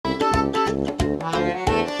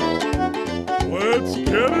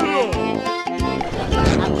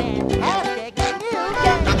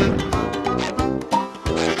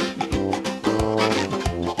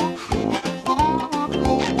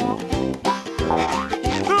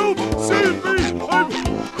Help! Save me!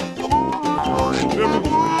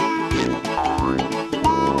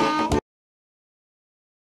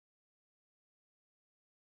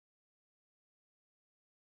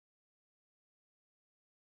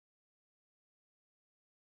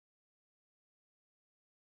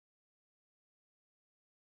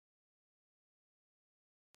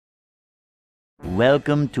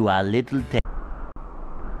 Welcome to our little town.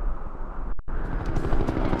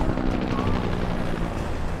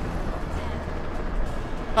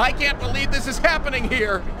 I can't believe this is happening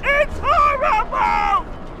here! It's horrible!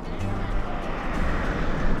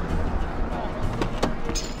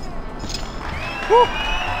 Oh,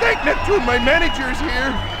 thank Neptune, my manager's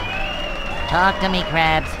here! Talk to me,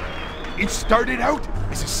 Krabs. It started out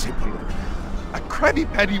as a simple order. A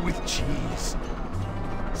Krabby Patty with cheese.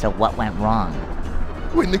 So what went wrong?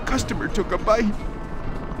 When the customer took a bite,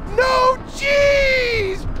 no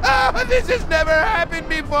cheese! Ah, this has never happened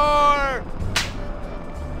before!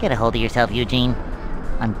 Get a hold of yourself, Eugene.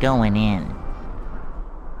 I'm going in.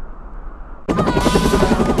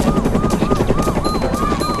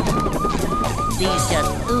 These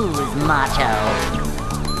just ooze macho.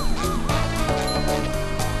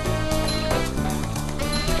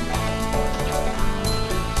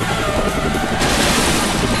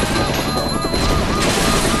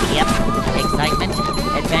 Yep, excitement,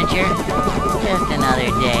 adventure, just another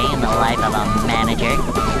day in the life of a manager.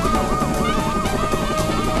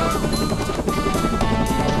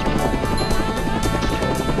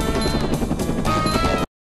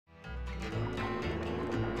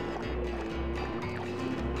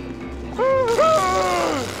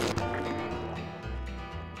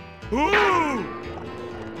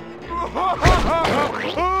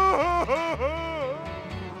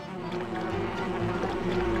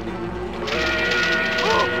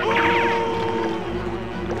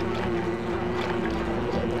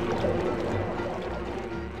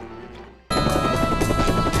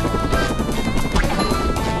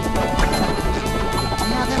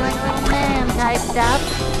 Nothing like little man type stuff.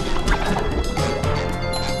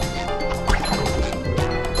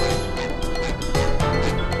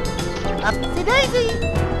 Upsy daisy!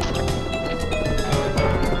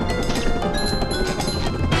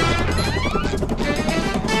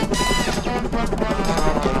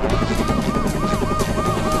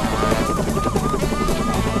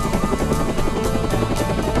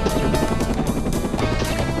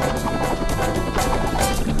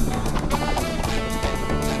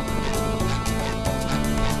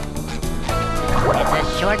 It's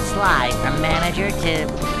a short slide from manager to,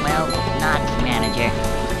 well, not manager.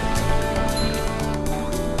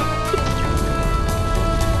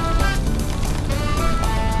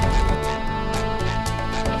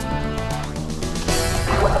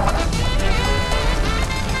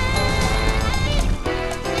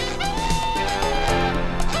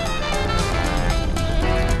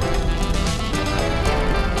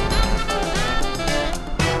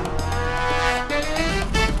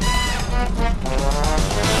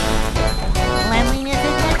 Cleanliness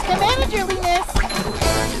is next to managerliness.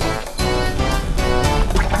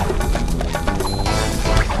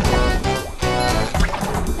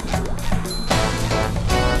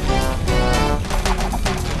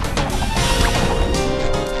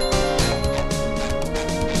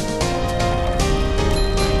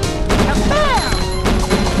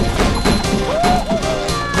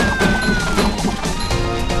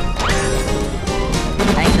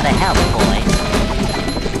 Thanks for the help, boys.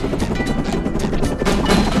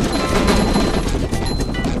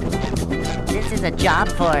 This is a job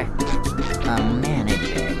for a manager.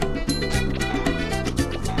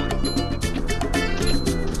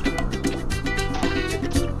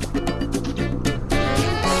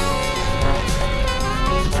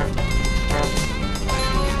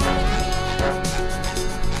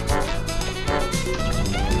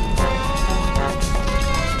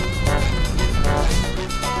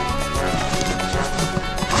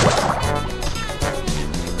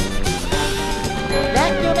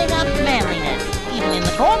 Vacuuming up manliness, even in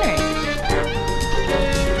the corners.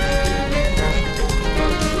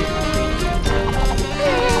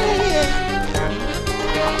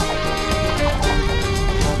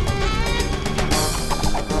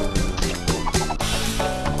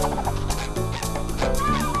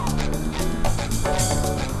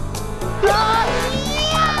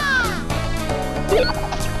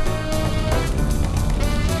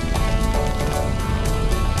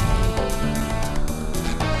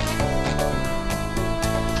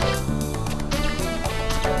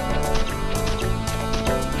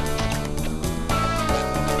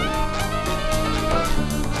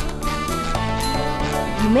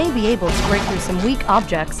 may be able to break through some weak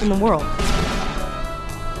objects in the world.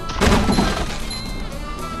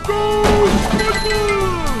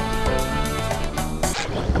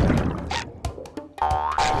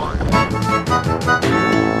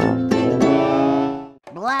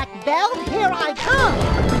 Black belt, here I come!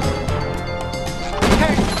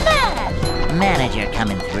 Turn smash! Manager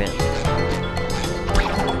coming through.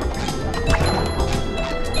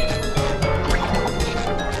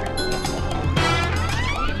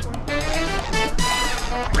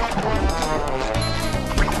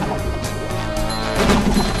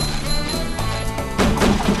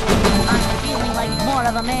 I'm feeling like more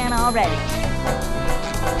of a man already.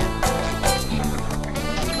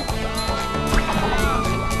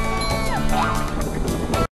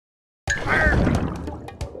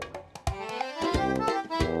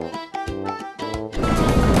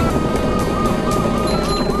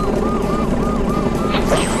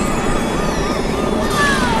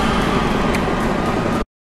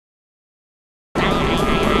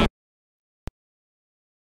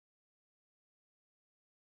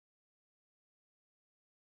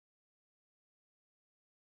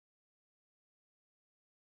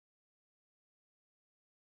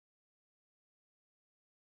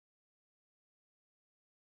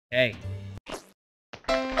 Hey.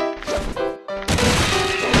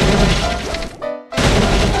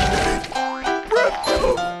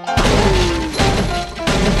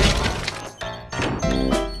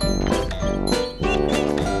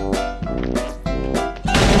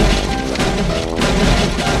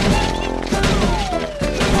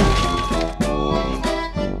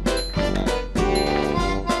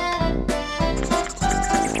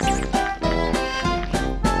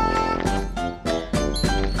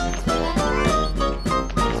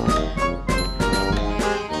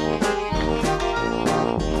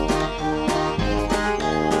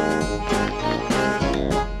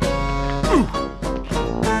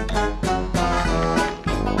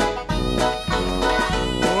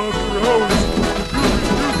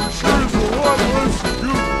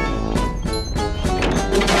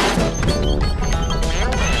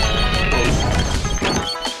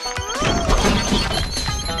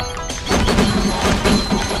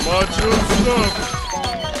 Macho stuff.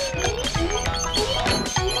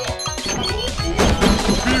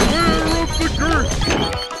 Beware of the girth.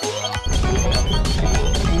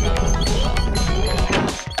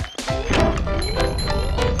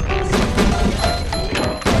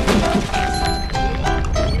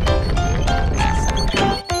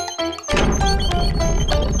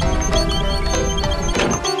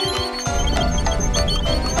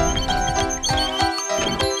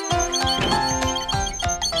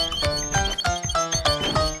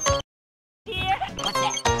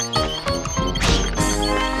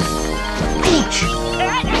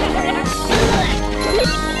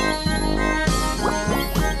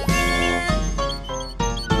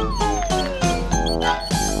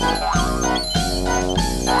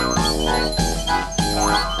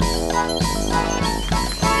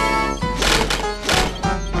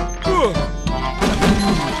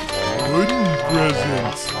 Wooden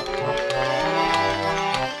presents.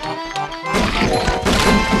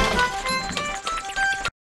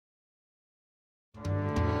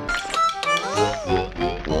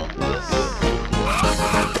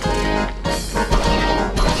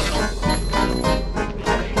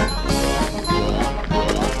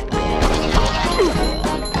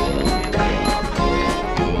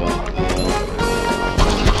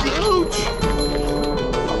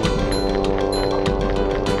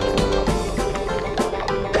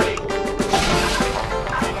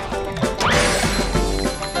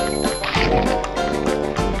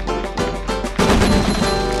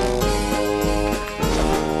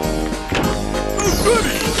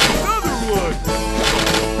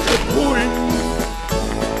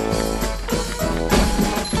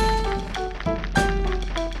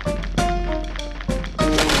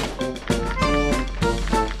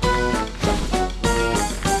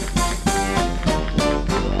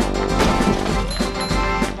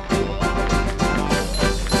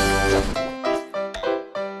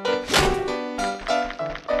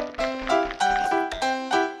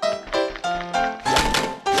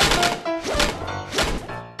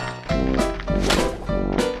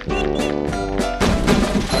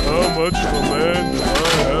 How much of a man do I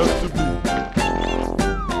have to be?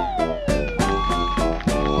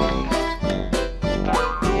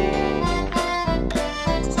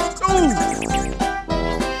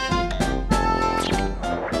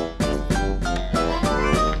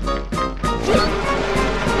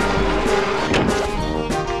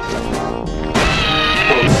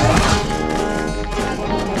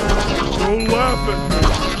 Don't laugh at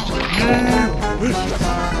me.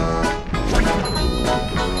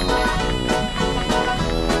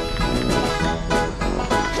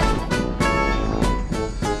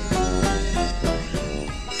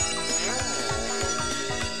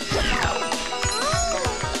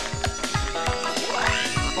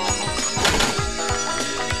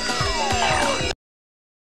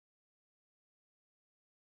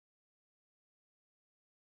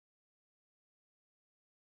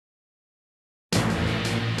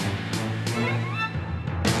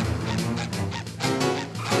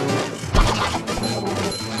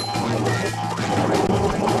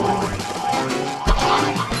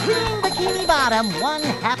 Bottom, one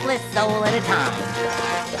hapless soul at a time.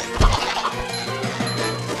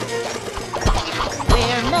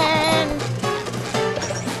 We're men.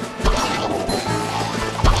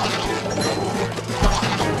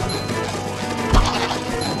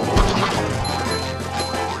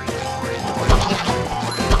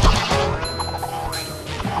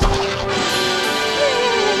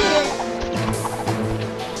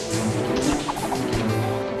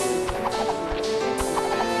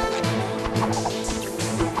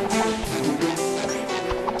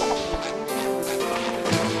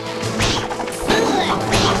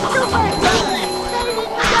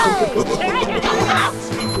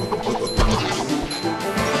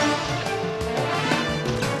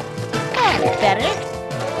 Better.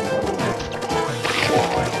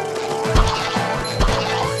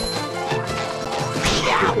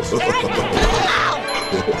 I'm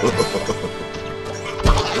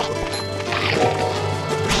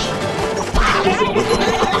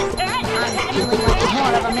feeling like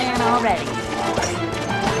more of a man already.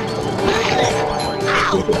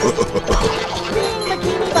 Being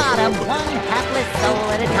Bikini Bottom, one hapless soul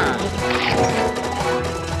at a time.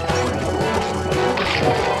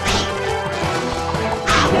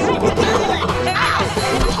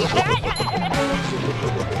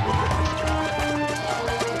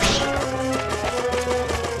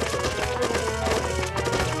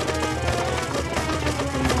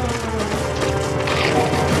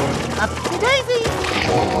 Up to Daisy!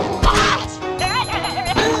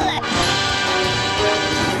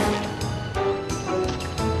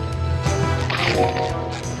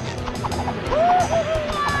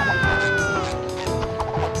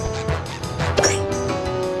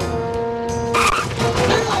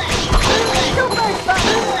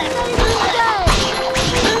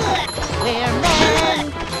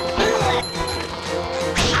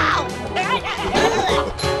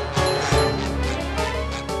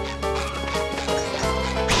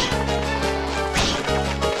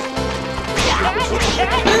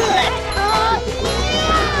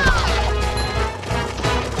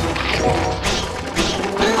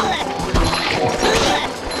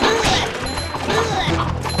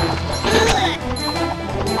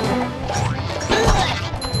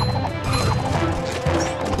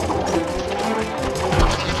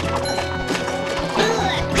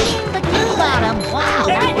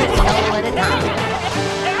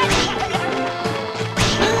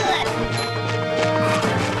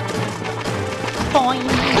 Boing!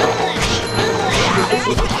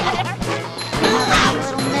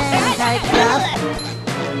 Little man type stuff.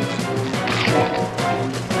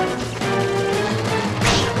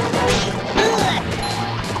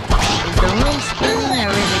 Is the room spinning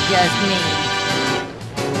or is it just me?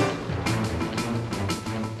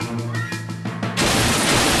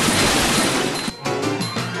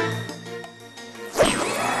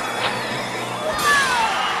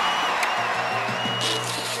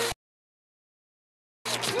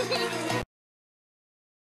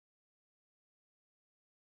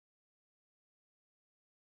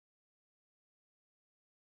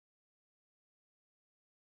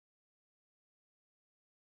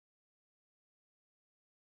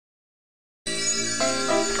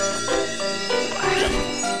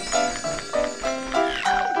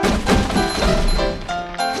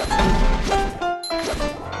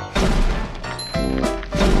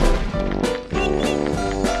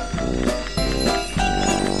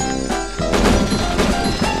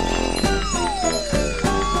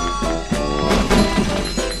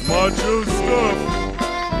 Macho stuff.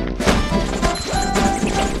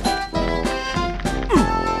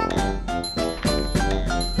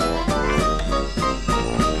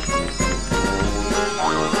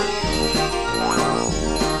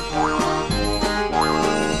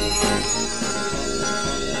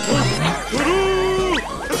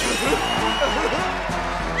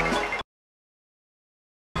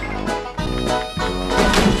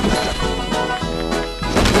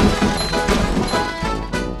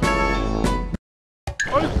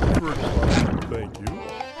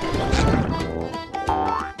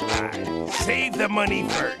 on. Save the money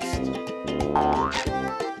first.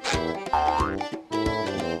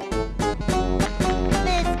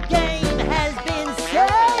 This game has been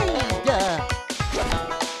saved!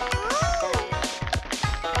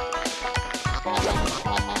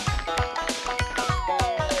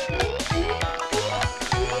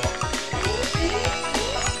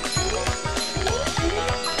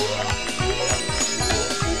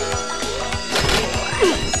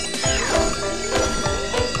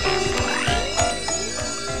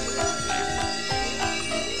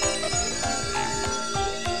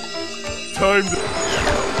 Time to...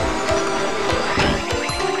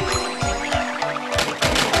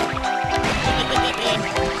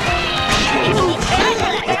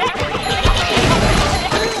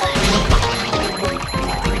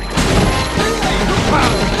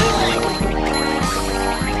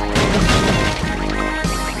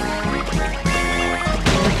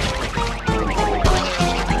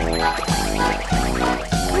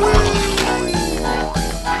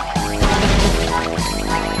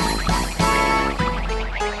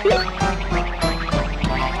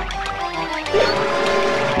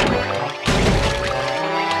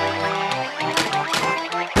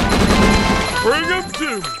 Bring him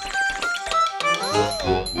to me!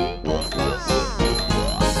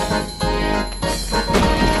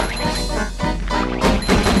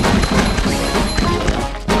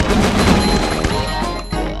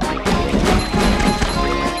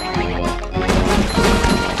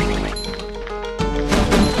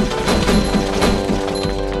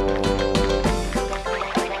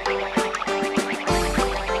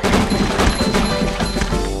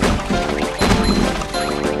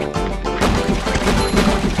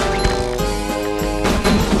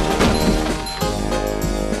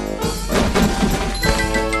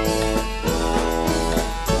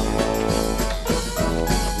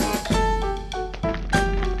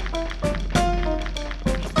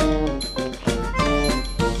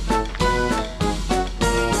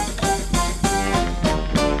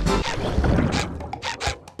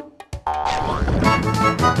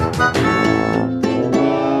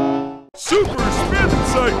 Super spin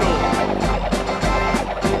cycle!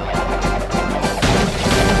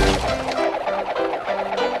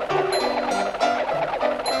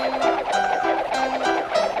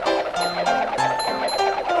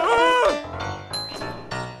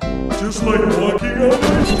 Just like walking on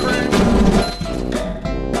ice cream.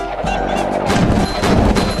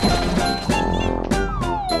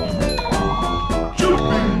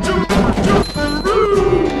 Jumping, jumping,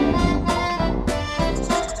 jumperoo!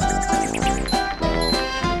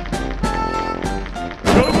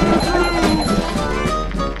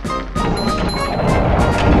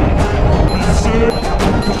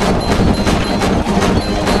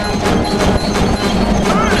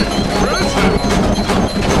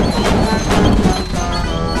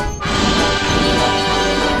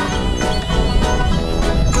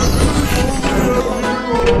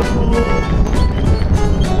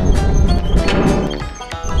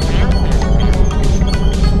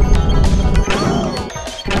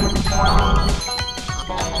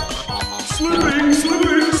 Slipping,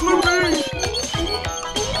 slipping, slipping!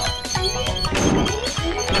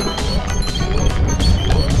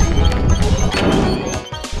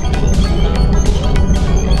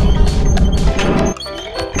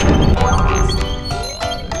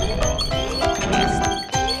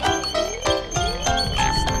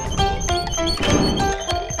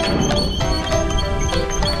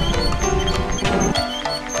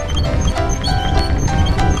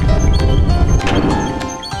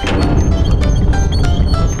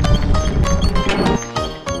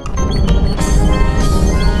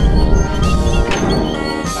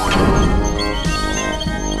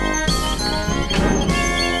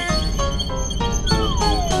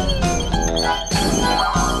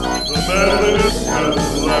 The medalist has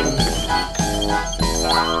left.